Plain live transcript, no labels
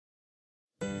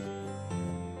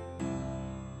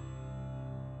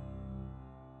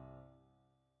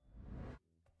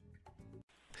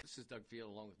This is Doug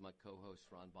Field along with my co-host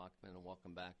Ron Bachman, and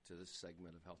welcome back to this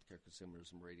segment of Healthcare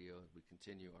Consumerism Radio. We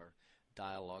continue our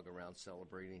dialogue around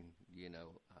celebrating,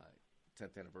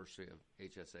 10th anniversary of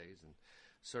HSAs, and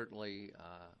certainly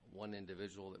one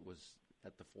individual that was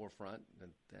at the forefront and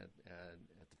at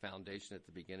the foundation at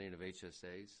the beginning of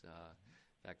HSAs.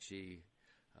 In fact, she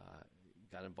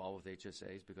got involved with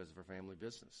HSAs because of her family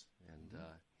business, and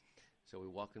so we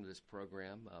welcome to this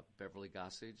program Beverly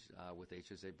Gossage with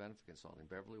HSA Benefit Consulting.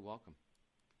 Beverly, welcome.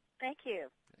 Thank you.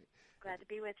 Glad to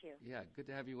be with you. Yeah, good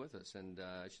to have you with us. And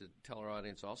I should tell our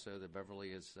audience also that Beverly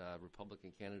is a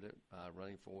Republican candidate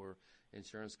running for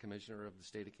Insurance Commissioner of the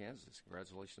state of Kansas.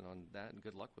 Congratulations on that, and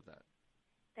good luck with that.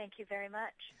 Thank you very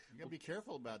much. You've got to be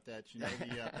careful about that.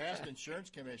 The past insurance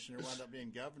commissioner wound up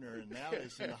being governor, and now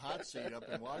he's in the hot seat up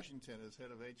in Washington as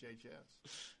head of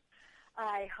HHS.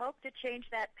 I hope to change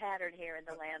that pattern here in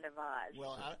the land of Oz.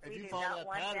 Well, if you follow that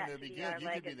pattern, it would be good.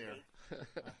 You could be there.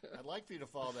 I'd like for you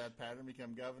to follow that pattern,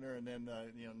 become governor, and then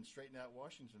straighten out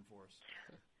Washington for us.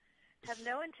 Have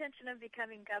no intention of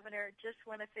becoming governor. Just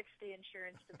want to fix the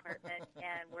insurance department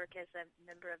and work as a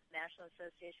member of the National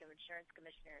Association of Insurance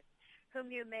Commissioners, whom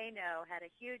you may know had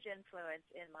a huge influence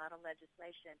in model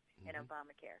legislation in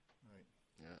Obamacare. Right.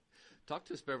 Yeah. Talk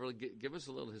to us, Beverly. Give us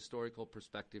a little historical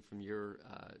perspective from your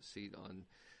seat on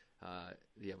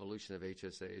the evolution of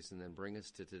HSAs, and then bring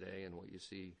us to today and what you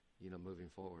see,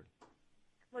 moving forward.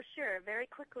 Well, sure. Very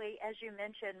quickly, as you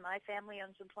mentioned, my family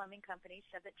owns a plumbing company,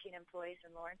 17 employees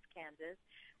in Lawrence, Kansas.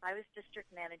 I was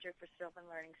district manager for Sylvan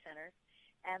Learning Center,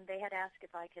 and they had asked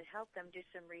if I could help them do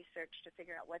some research to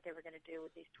figure out what they were going to do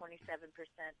with these 27%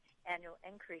 annual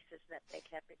increases that they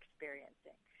kept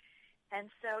experiencing. And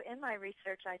so in my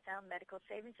research, I found medical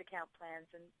savings account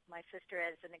plans, and my sister,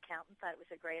 as an accountant, thought it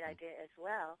was a great idea as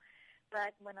well.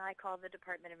 But when I called the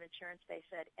Department of Insurance, they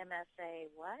said,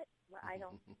 MSA what? Well, I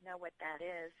don't know what that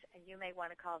is, and you may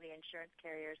want to call the insurance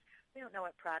carriers. We don't know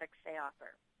what products they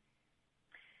offer.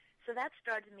 So that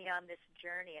started me on this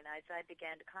journey, and as I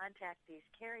began to contact these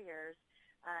carriers,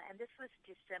 and this was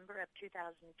December of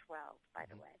 2012, by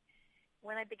the way.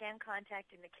 When I began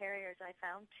contacting the carriers, I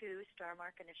found two,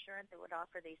 Starmark and Assurant, that would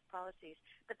offer these policies,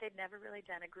 but they'd never really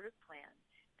done a group plan.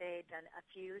 They'd done a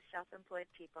few self-employed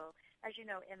people. As you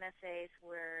know, MSAs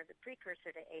were the precursor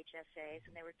to HSAs,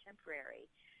 and they were temporary.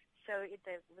 So it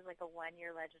was like a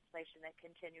one-year legislation that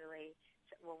continually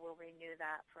said, well, we'll renew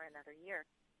that for another year.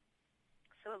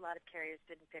 So a lot of carriers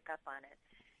didn't pick up on it.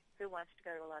 Who wants to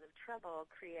go to a lot of trouble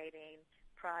creating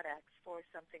products for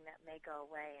something that may go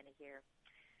away in a year?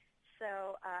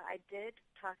 So I did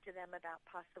talk to them about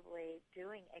possibly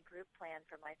doing a group plan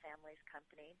for my family's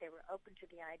company. They were open to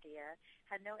the idea,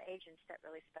 had no agents that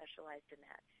really specialized in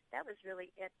that. That was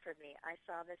really it for me. I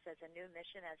saw this as a new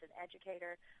mission as an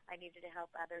educator. I needed to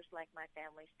help others like my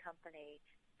family's company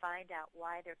find out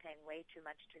why they're paying way too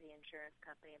much to the insurance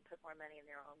company and put more money in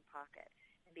their own pocket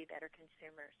and be better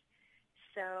consumers.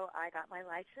 So I got my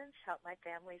license, helped my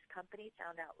family's company,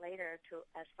 found out later,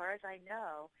 as far as I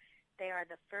know, they are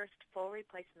the first full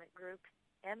replacement group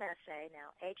MSA,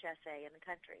 now HSA, in the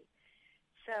country.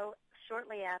 So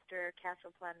shortly after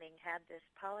Castle Plumbing had this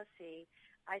policy,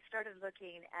 I started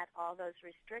looking at all those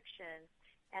restrictions,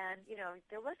 and,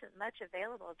 there wasn't much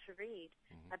available to read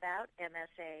about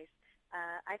MSAs.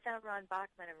 I found Ron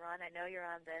Bachman, and Ron, I know you're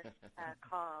on this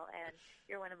call, and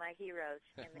you're one of my heroes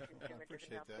in the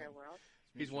consumer-driven healthcare world.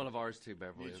 He's one of ours too,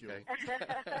 Beverly, okay?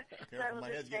 Careful, my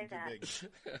head's getting too big.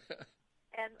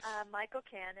 And Michael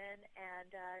Cannon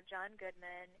and John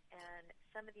Goodman and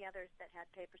some of the others that had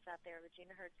papers out there,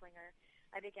 Regina Hertzlinger,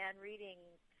 I began reading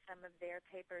some of their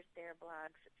papers, their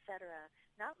blogs, etc.,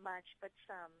 not much, but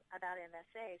some, about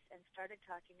MSAs, and started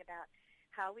talking about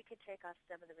how we could take off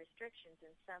some of the restrictions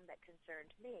and some that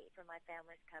concerned me for my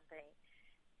family's company.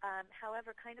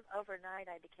 However, kind of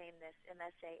overnight, I became this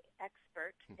MSA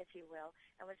expert, if you will,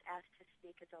 and was asked to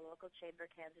speak as a local chamber,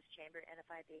 Kansas Chamber,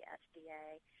 NFIB,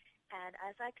 SDA. And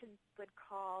as I would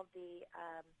call the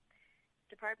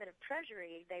Department of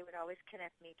Treasury, they would always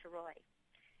connect me to Roy.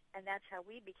 And that's how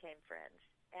we became friends.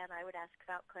 And I would ask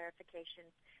about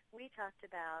clarifications. We talked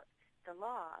about the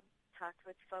law, talked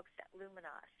with folks at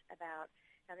Luminos about,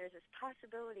 now there's this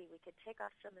possibility we could take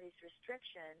off some of these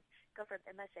restrictions, go from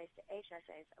MSAs to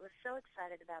HSAs. I was so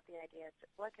excited about the idea.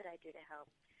 What could I do to help?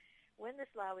 When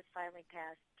this law was finally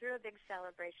passed, threw a big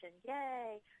celebration,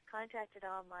 yay, contacted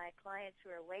all my clients who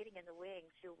were waiting in the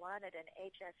wings who wanted an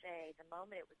HSA the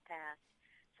moment it was passed.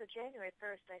 So January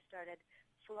 1st, I started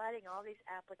flooding all these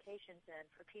applications in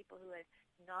for people who had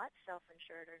not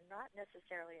self-insured or not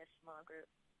necessarily a small group,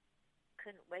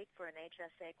 couldn't wait for an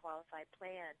HSA qualified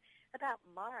plan. About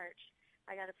March,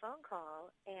 I got a phone call,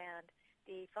 and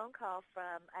the phone call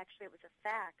from, actually it was a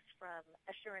fax from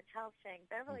Assurance Health saying,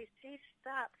 Beverly, please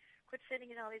stop. Quit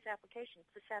sending in all these applications.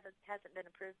 This hasn't been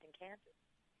approved in Kansas.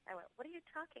 I went, what are you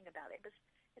talking about?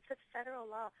 It's a federal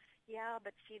law. Yeah,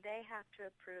 but see, they have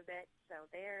to approve it, so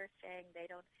they're saying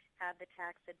they don't have the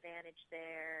tax advantage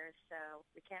there, so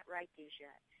we can't write these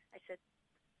yet. I said,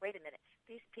 wait a minute.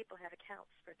 These people have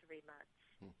accounts for 3 months.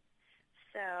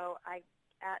 So I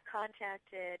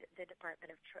contacted the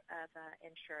Department of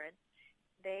Insurance.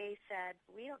 They said,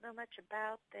 we don't know much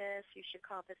about this. You should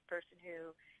call this person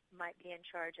who might be in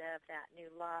charge of that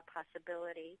new law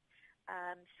possibility.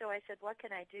 So I said, what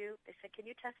can I do? They said, can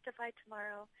you testify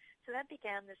tomorrow? So that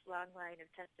began this long line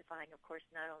of testifying, of course,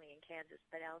 not only in Kansas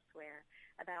but elsewhere,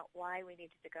 about why we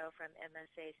needed to go from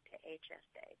MSAs to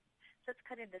HSAs. So it's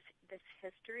kind of this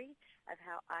history of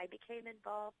how I became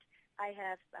involved. I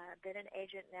have been an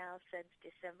agent now since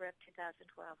December of 2012.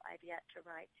 I've yet to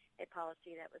write a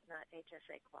policy that was not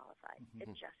HSA qualified. It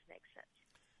just makes sense.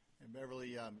 And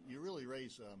Beverly, you really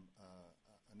raise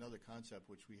another concept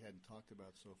which we hadn't talked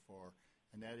about so far,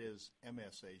 and that is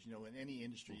MSAs. You know, in any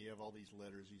industry, you have all these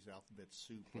letters, these alphabet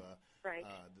soup right.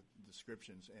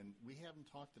 descriptions, and we haven't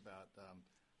talked about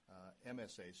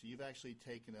MSAs. So you've actually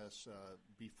taken us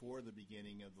before the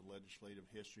beginning of the legislative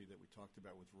history that we talked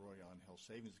about with Roy on health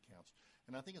savings accounts.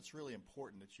 And I think it's really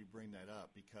important that you bring that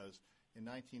up because in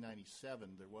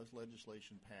 1997, there was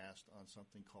legislation passed on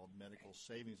something called medical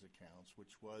savings accounts,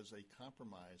 which was a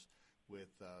compromise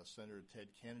with Senator Ted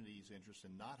Kennedy's interest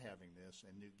in not having this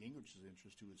and Newt Gingrich's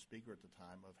interest, who was Speaker at the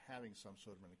time, of having some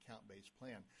sort of an account-based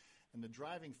plan. And the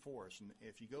driving force, and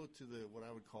if you go to what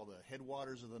I would call the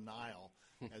headwaters of the Nile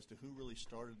as to who really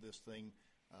started this thing,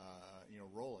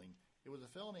 rolling, it was a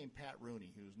fellow named Pat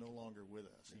Rooney, who is no longer with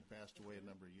us. He passed away a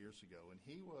number of years ago, and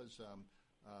he was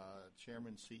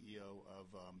chairman, CEO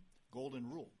of Golden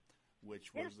Rule,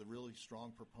 which was the really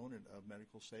strong proponent of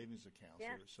medical savings accounts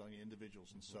that were selling to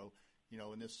individuals. And so,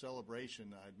 in this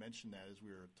celebration, I'd mentioned that as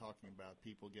we were talking about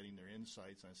people getting their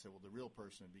insights. And I said, well, the real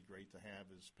person it'd be great to have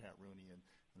is Pat Rooney, and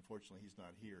unfortunately he's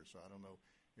not here. So I don't know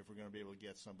if we're going to be able to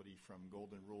get somebody from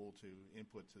Golden Rule to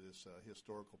input to this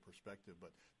historical perspective.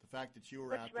 But the fact that you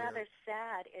were out there... What's rather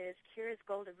sad is here is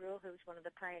Golden Rule, who's one of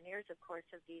the pioneers, of course,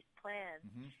 of these plans.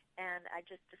 And I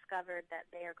just discovered that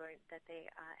they,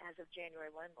 as of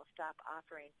January 1, will stop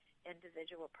offering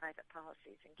individual private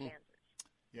policies in Kansas.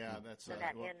 Yeah, that's so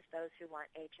that ends those who want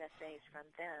HSAs from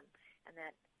them, and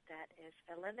that is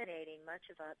eliminating much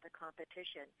of the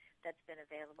competition that's been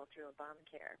available through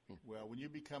Obamacare. Well, when you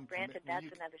become granted,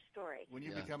 that's another story. When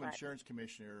you become insurance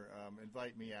commissioner,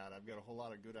 invite me out. I've got a whole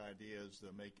lot of good ideas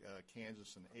to make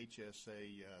Kansas an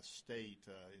HSA state,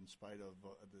 in spite of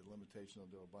the limitation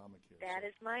of the Obamacare. That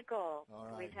is my goal.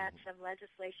 All right. We've had some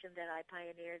legislation that I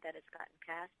pioneered that has gotten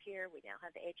passed here. We now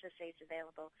have the HSAs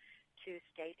available to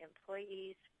state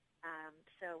employees,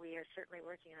 so we are certainly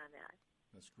working on that.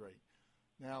 That's great.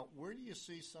 Now, where do you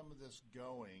see some of this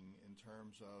going in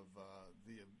terms of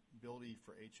the ability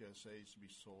for HSAs to be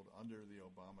sold under the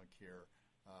Obamacare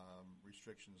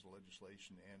restrictions,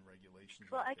 legislation, and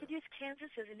regulations? Well, I could use Kansas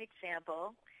as an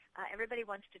example. Everybody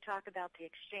wants to talk about the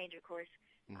exchange, of course.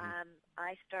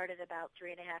 I started about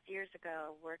 3.5 years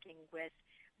ago working with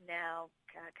now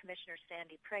Commissioner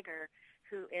Sandy Prager,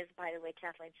 who is, by the way,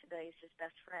 Kathleen Sebelius'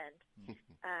 best friend.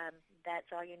 That's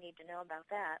all you need to know about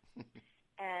that.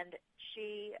 And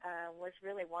she was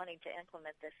really wanting to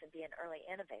implement this and be an early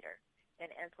innovator in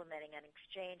implementing an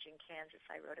exchange in Kansas.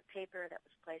 I wrote a paper that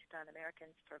was placed on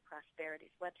Americans for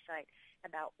Prosperity's website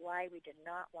about why we did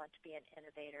not want to be an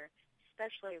innovator,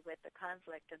 especially with the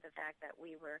conflict of the fact that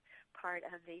we were part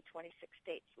of the 26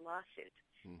 states lawsuit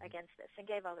against this, and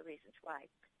gave all the reasons why.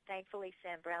 Thankfully,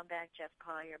 Sam Brownback, Jeff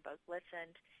Collier both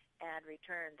listened and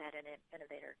returned that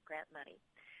innovator grant money.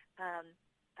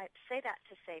 I say that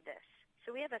to say this. So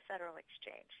we have a federal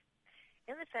exchange.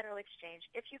 In the federal exchange,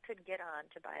 if you could get on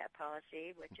to buy a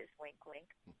policy, which is wink, wink,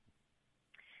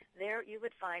 there you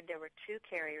would find there were 2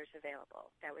 carriers available.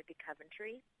 That would be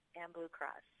Coventry and Blue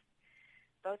Cross.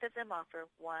 Both of them offer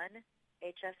one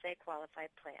HSA qualified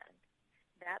plan.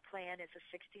 That plan is a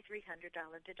 $6,300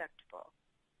 deductible.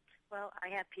 Well,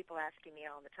 I have people asking me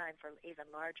all the time for even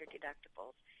larger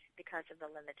deductibles because of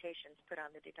the limitations put on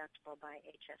the deductible by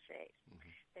HSAs.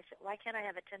 They said, why can't I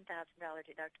have a $10,000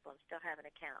 deductible and still have an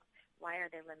account? Why are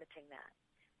they limiting that?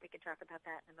 We can talk about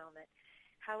that in a moment.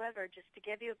 However, just to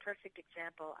give you a perfect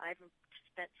example, I've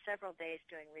spent several days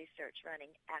doing research,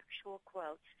 running actual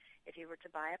quotes. If you were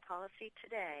to buy a policy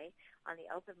today on the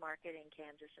open market in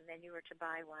Kansas and then you were to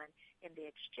buy one in the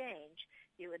exchange,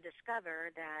 you would discover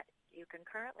that you can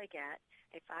currently get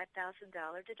a $5,000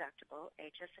 deductible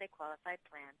HSA qualified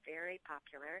plan, very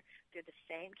popular, through the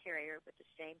same carrier with the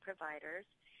same providers,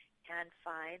 and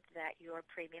find that your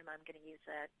premium, I'm going to use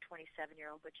a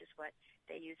 27-year-old, which is what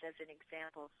they use as an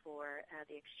example for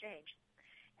the exchange,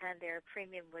 and their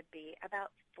premium would be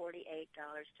about $48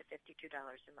 to $52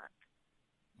 a month.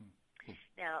 Mm-hmm.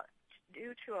 Now,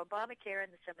 due to Obamacare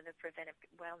and some of the preventive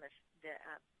wellness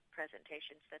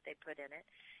presentations that they put in it,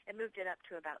 it moved it up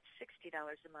to about $60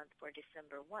 a month for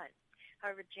December 1.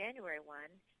 However, January 1,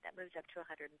 that moves up to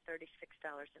 $136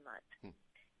 a month.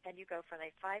 And you go from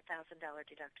a $5,000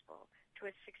 deductible to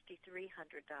a $6,300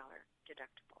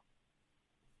 deductible.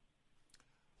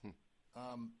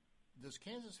 Does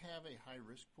Kansas have a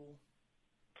high-risk pool?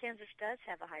 Kansas does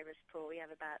have a high-risk pool. We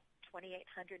have about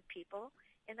 2,800 people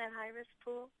in that high-risk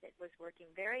pool. It was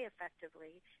working very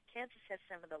effectively. Kansas has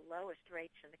some of the lowest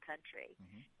rates in the country,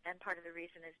 and part of the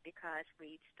reason is because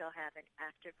we still have an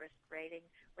active risk rating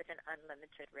with an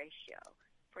unlimited ratio.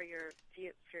 For your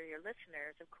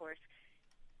listeners, of course,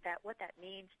 what that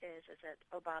means is that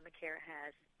Obamacare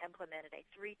has implemented a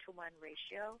 3-to-1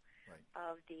 ratio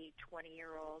of the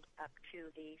 20-year-old up to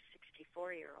the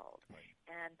 64-year-old,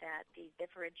 and that the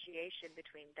differentiation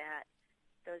between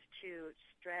those two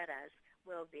stratas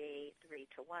will be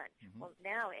 3-to-1. Well,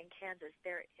 now in Kansas,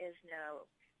 there is no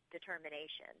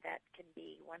determination. That can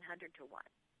be 100-to-1.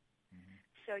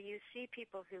 So you see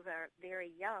people who are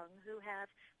very young who have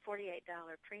 $48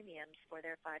 premiums for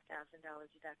their $5,000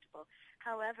 deductible.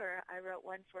 However, I wrote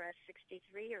one for a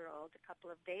 63-year-old a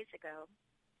couple of days ago,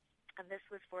 and this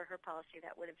was for her policy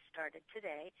that would have started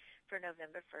today for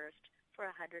November 1st for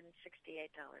 $168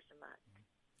 a month.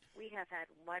 We have had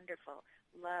wonderful,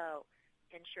 low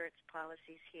insurance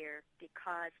policies here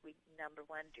because we, number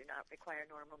one, do not require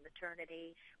normal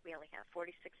maternity. We only have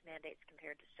 46 mandates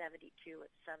compared to 72 at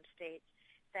some states.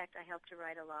 In fact, I helped to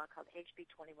write a law called HB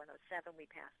 2107 we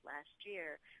passed last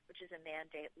year, which is a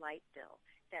mandate light bill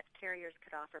that carriers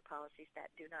could offer policies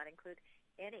that do not include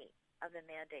any of the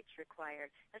mandates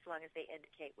required as long as they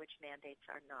indicate which mandates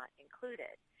are not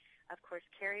included. Of course,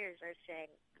 carriers are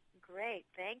saying, great,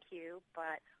 thank you,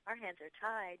 but our hands are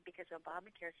tied because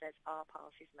Obamacare says all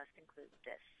policies must include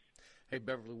this. Hey,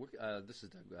 Beverly, this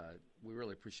is Doug. We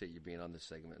really appreciate you being on this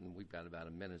segment, and we've got about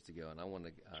a minute to go, and I want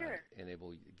to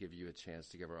give you a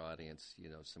chance to give our audience,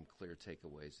 some clear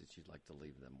takeaways that you'd like to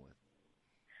leave them with.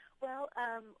 Well,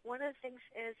 one of the things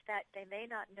is that they may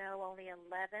not know only 11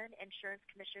 insurance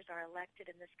commissioners are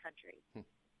elected in this country.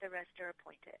 The rest are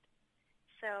appointed.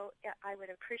 So I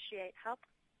would appreciate help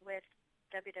with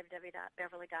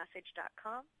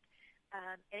www.beverlygossage.com.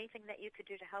 Anything that you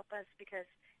could do to help us, because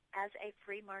as a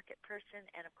free market person,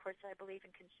 and of course I believe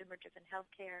in consumer-driven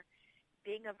healthcare,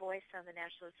 being a voice on the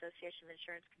National Association of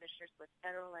Insurance Commissioners with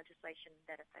federal legislation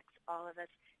that affects all of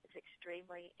us is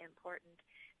extremely important,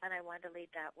 and I want to lead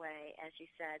that way, as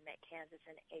you said, make Kansas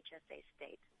an HSA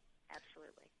state.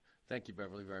 Absolutely. Thank you,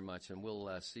 Beverly, very much, and we'll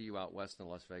see you out west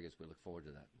in Las Vegas. We look forward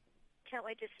to that. Can't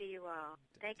wait to see you all.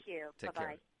 Thank you. Take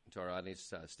Bye-bye. care. To our audience,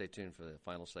 stay tuned for the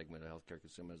final segment of Healthcare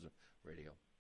Consumerism Radio.